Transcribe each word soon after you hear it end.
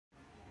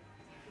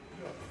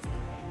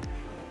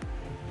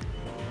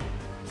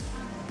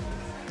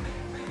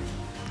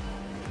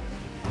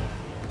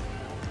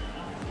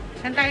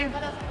Saan tayo?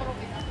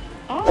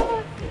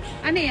 Oh,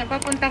 ano yan?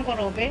 Papuntang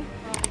Kurobe?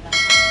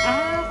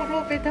 Ah,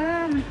 Kurobe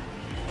Dam.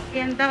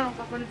 Yan daw,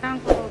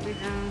 papuntang Kurobe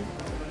Dam.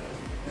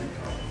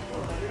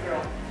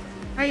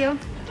 Ayo.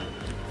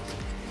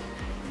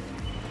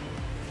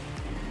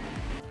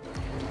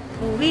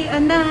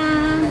 Uwian na.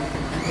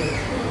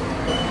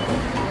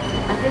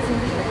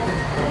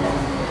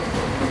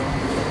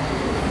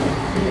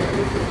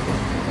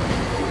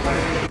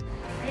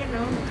 Ayan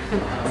o.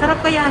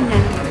 Sarap kaya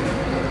yan.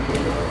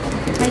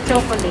 May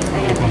chocolate.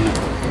 Ayan.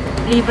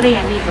 Libre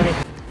yan, libre.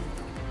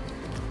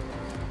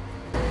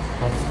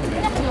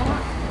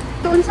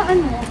 Doon sa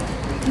ano?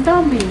 Ang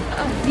dami.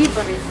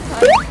 Libre.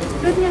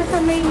 Doon yan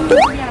sa may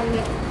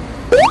yangi.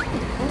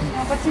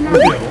 Dapat sinabi.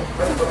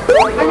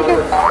 Halika.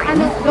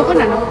 Ano? Doon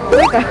na, no?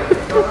 Halika.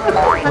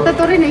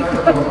 Mataturin eh.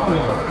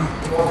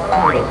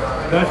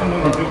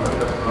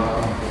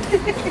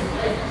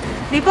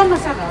 Di ba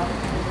masarap?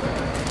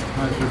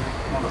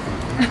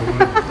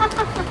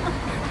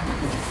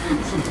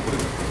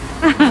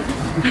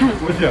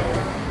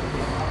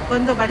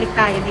 Kondo balik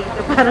tayo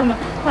dito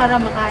para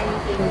makain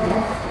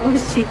tingin. Oh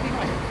shit.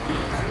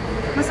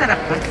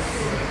 Masarap ba?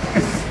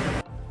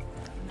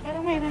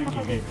 Parang mayroon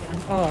ako dito.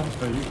 Oo.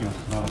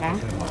 Ha?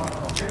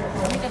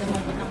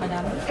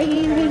 Ay,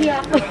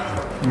 nahihiya ako.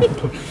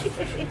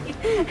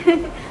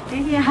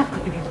 Nahihiya ako.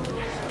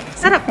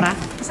 Sarap ba?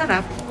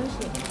 Masarap?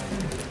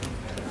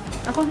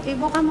 Ako,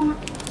 ibuka mo nga.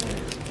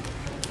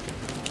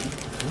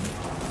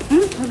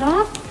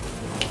 Sarap?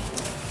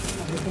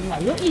 Ito nga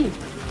yun eh.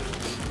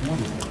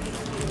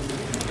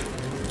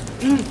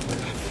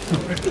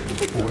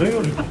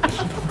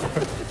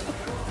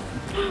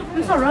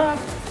 Ang sarap.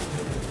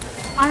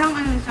 Parang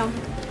ano siya.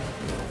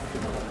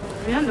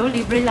 Ayan o,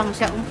 libre lang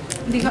siya.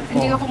 Hindi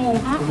ka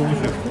kumuha.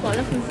 Hindi ko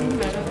alam kung sino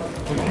meron.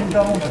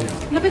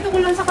 Lapit ko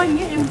lang sa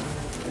kanya eh.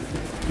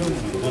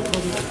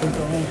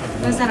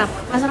 Masarap.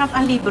 Masarap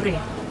ang libre.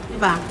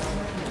 Diba?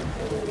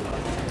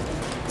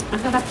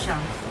 Masarap siya.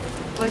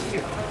 For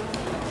sure.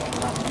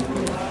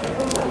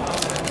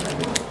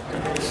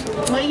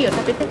 May iyo,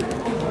 tapit eh.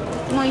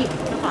 May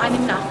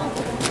naka-anim na ako.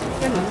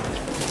 Yan o.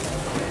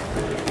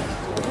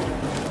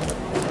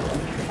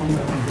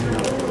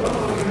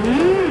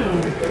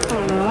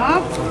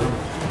 Sarap.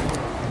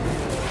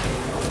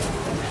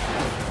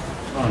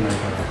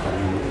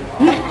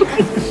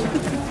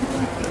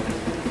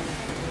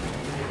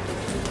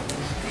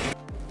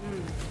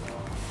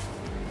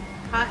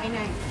 Kain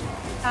na eh.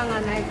 Tanga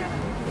na eh.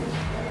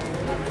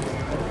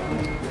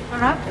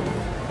 Sarap.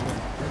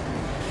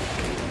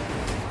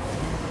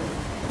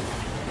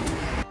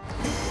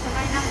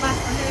 Sakay ng bus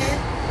ulit.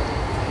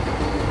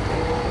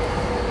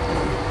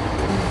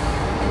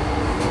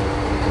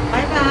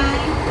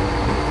 Bye-bye.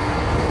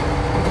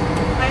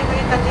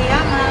 Bye-bye,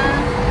 Tateyama.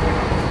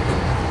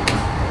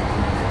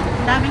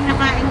 Ang daming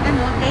nakain ka,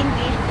 no?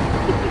 Candy.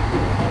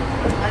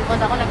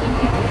 Almond ako laging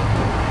candy.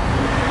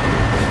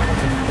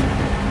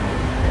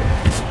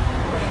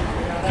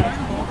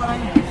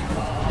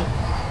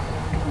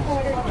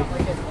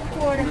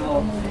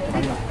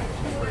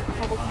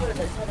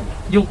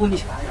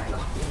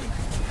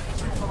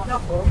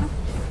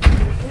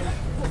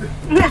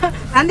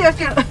 Andi o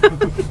siya.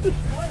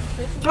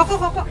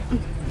 Koko.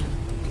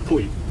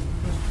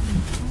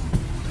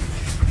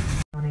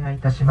 お願いい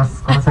たしま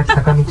す。この先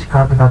坂道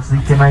カーブが続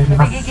いてまいり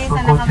ます。走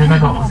行中な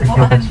どお席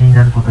をお立ちに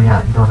なること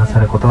や移動なさ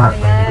ることはご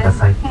遠慮くだ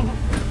さい。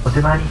お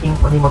手回り品、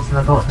お荷物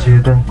など十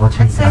分ご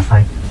注意くださ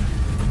い。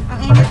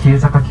また急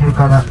坂急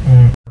から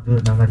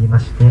曲がりま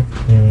して、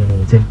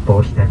前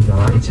方左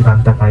側一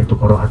番高いと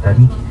ころあた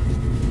り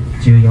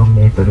14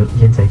メートル、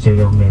現在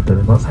14メート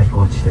ルの最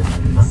高地点にな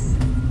ります。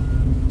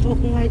Oo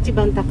nga,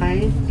 ichiban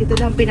takay. Ito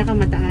daw ang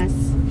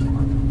pinakamataas.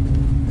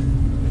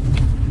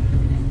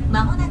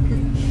 まもなく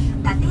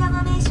立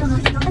山名所の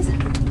一つ、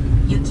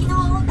雪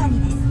の大谷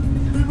です。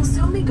We will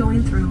soon be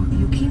going through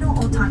Yukino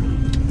Otani,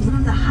 one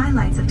of the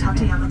highlights of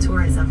Tateyama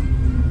tourism.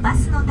 バ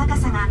スの高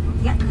さが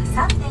約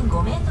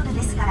 3.5 メートル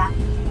ですから、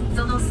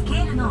そのスケ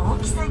ールの大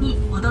きさに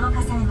驚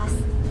かされます。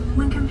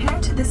When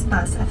compared to this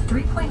bus at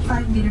 3.5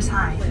 meters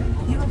high,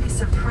 you will be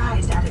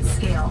surprised at its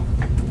scale.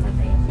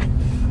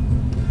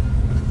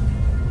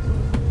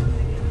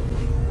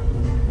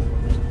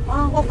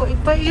 Ah, koko,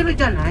 ipairo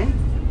dyan ay.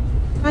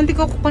 Hindi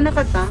ko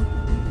panakata.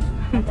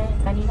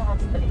 Kanina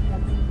kasi balik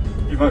lang.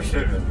 Ima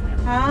kiteru.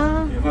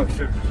 Ah. Ima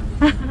kiteru.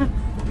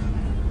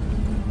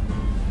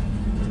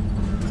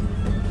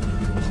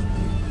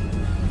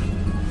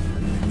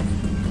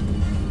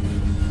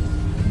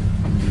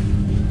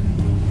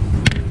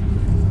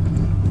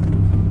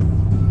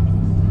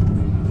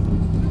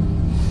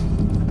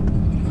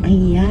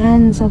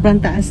 Ayan,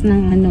 sobrang taas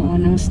ng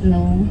ng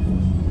snow.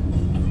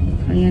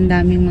 Ayan,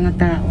 daming mga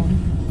tao.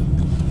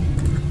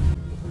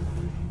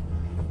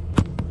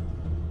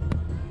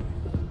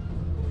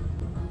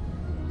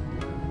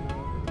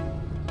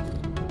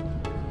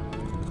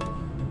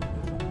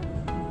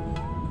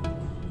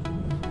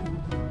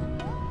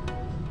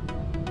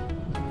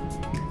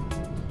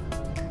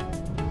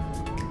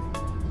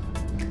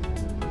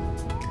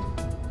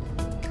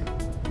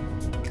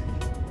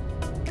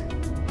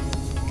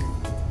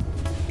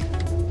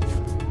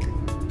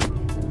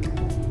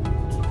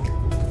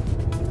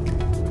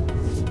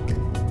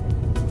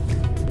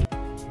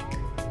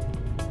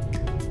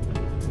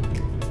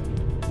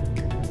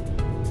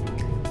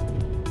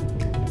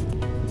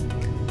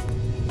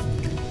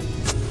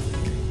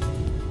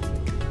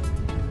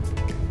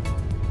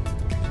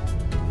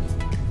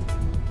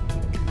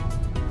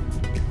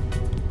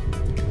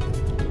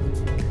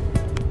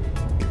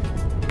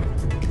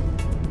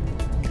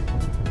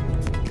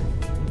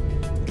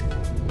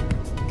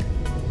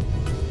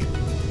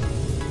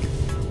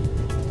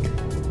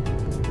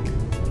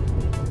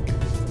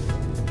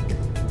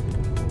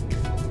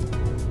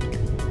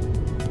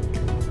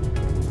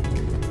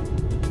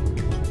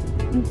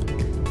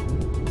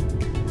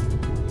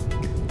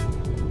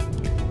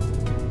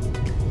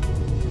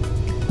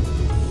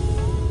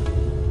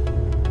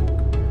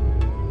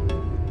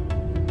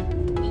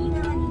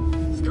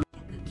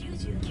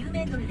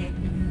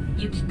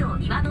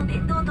 山の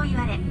伝統と言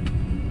われ、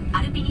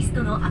アルピニス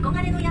トの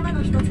憧れの山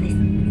の一つです。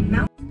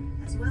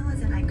As well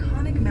as an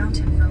iconic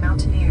mountain for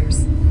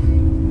mountaineers.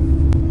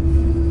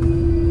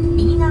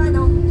 右側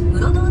の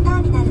室堂タ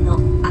ーミナルの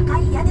赤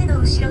い屋根の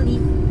後ろに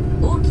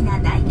大きな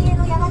台形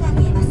の山が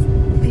見えます。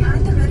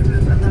Behind the red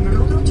roof of the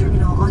Murodo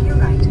terminal on your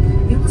right,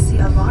 you will see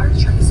a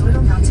large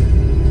trapezoidal mountain.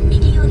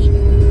 右より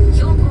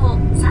標高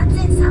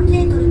3003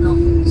メートルの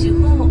主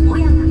峰小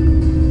山、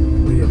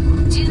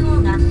中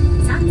央が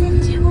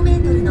3015メ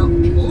ートルの大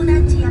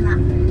南寺山、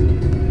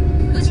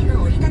富士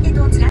の折り立て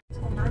と連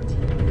なる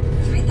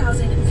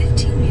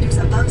 3,015 meters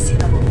above sea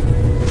level.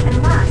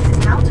 And last is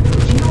now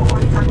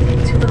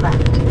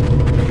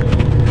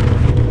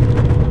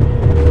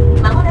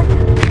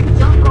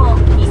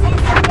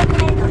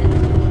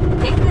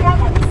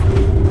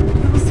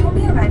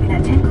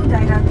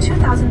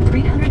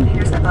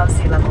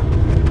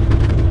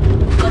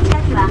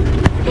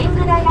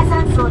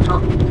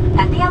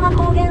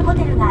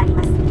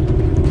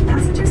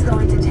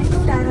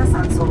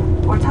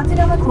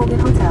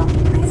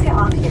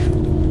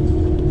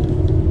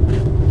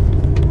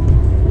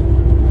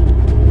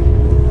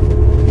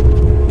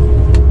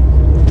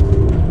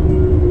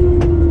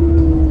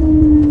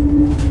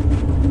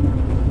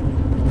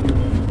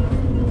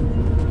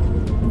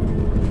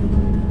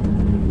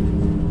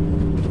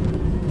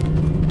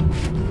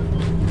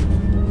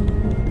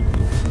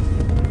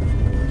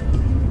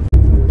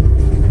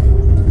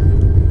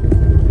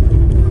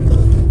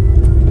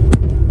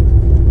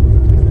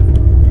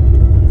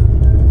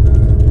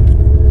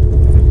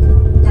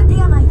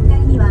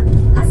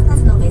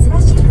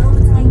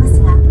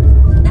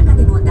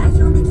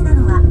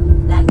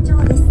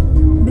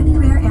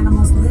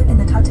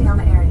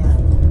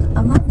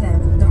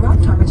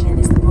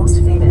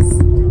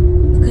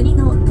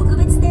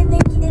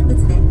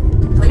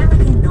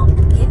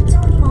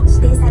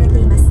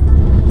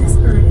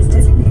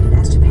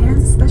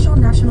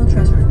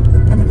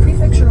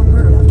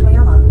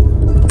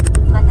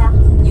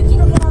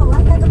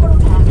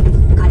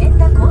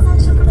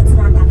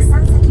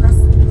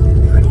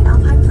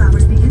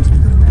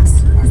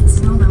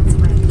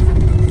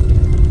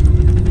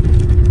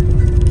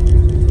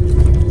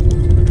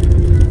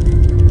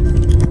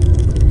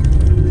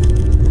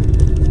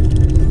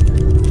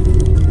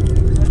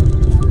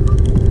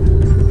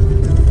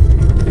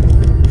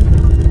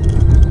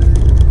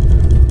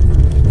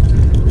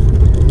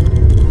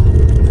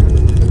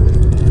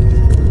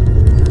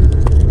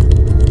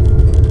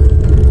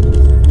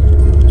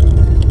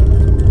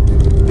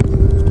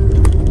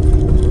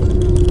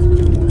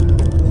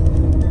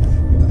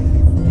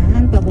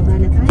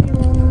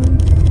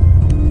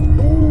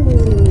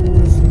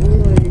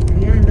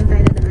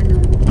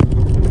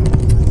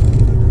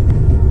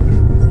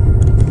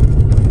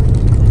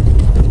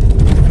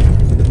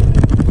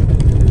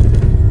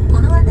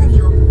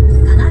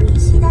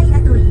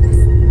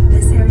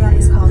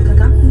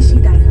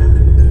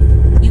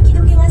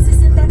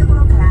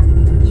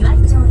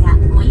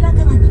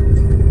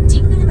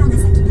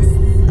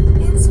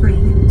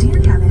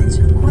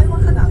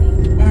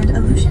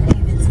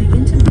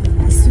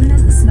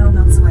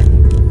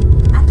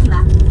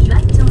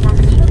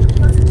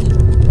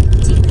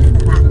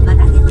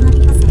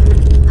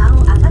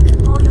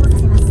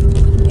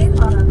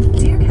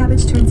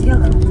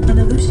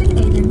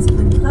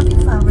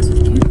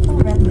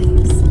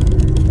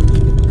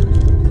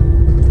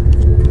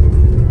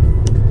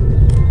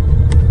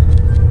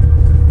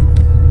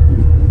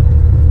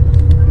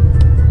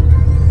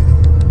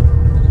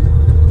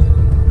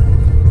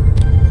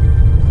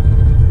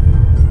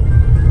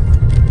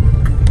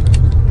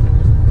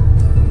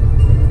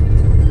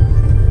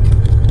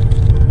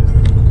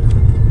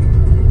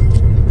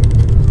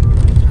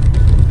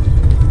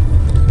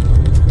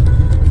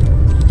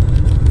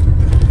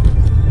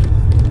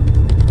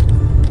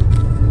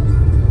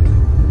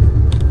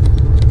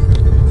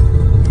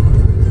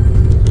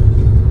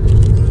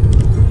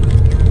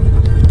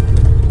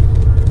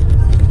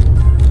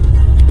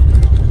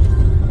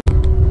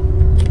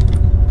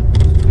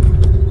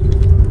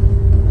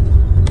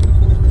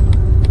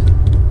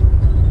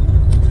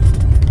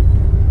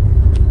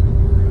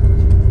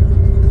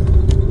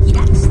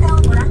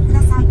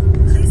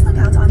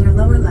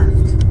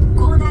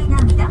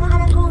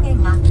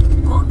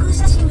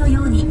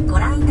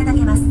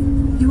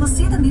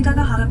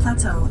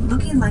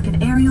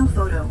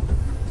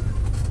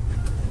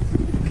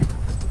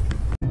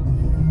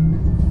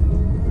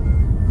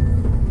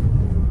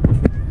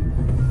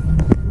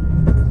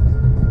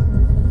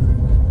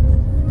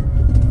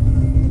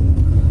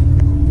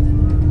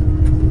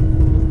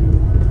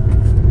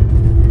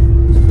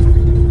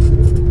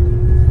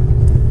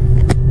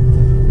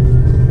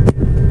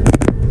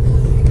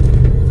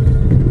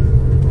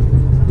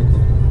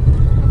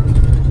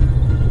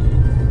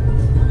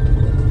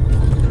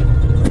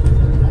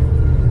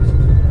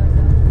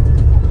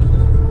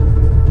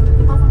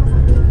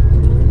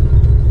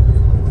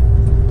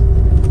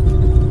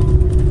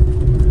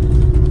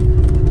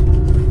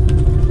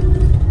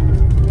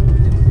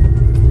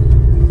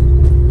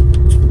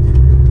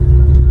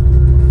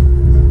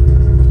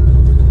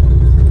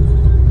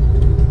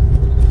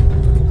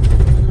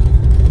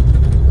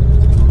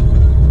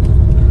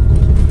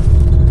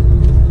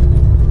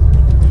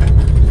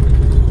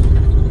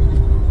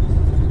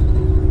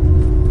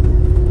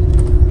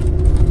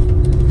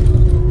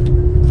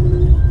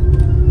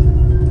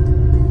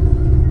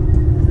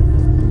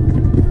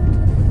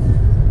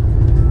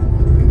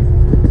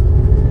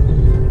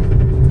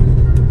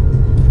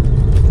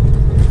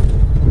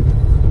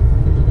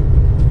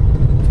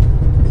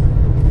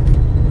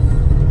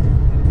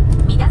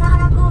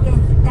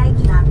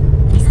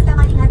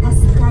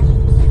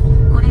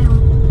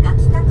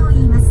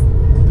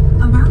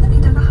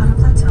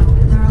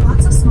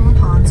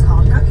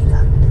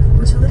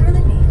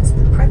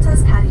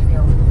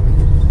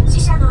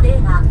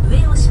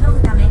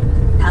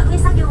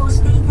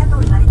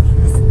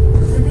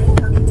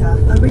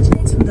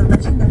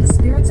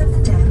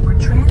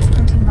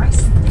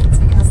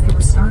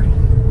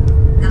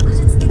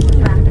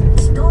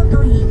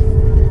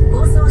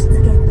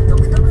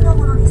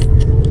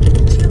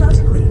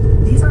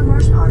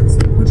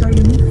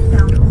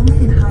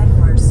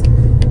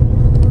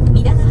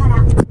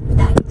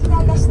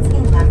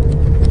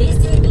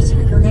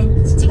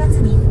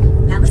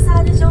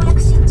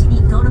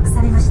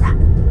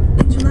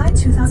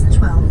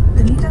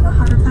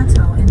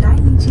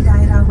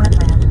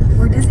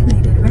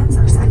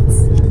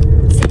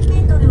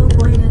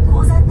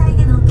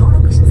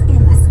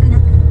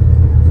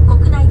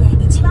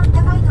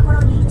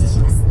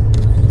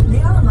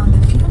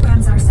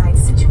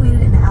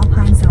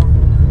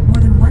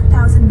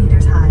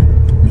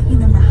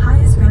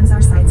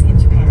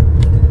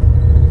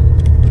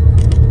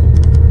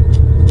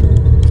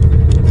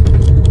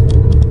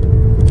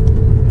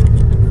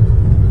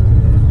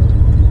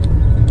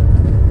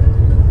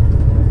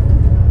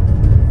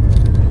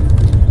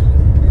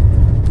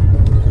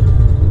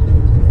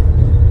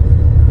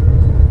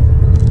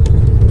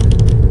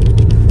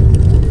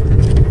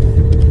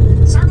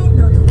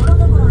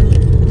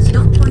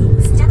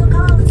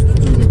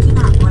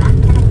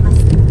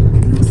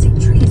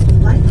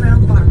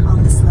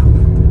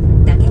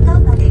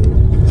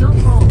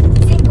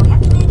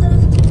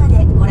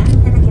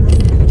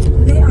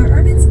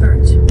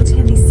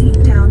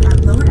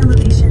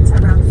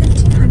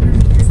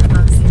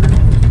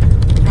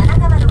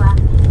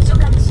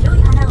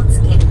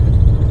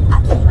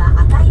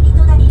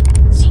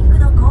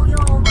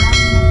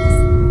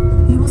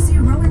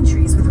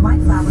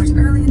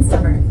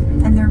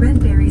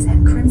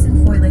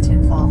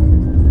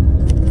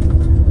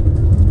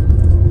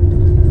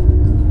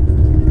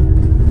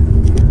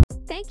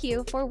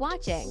you for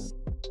watching.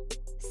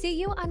 See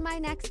you on my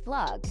next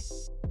vlog.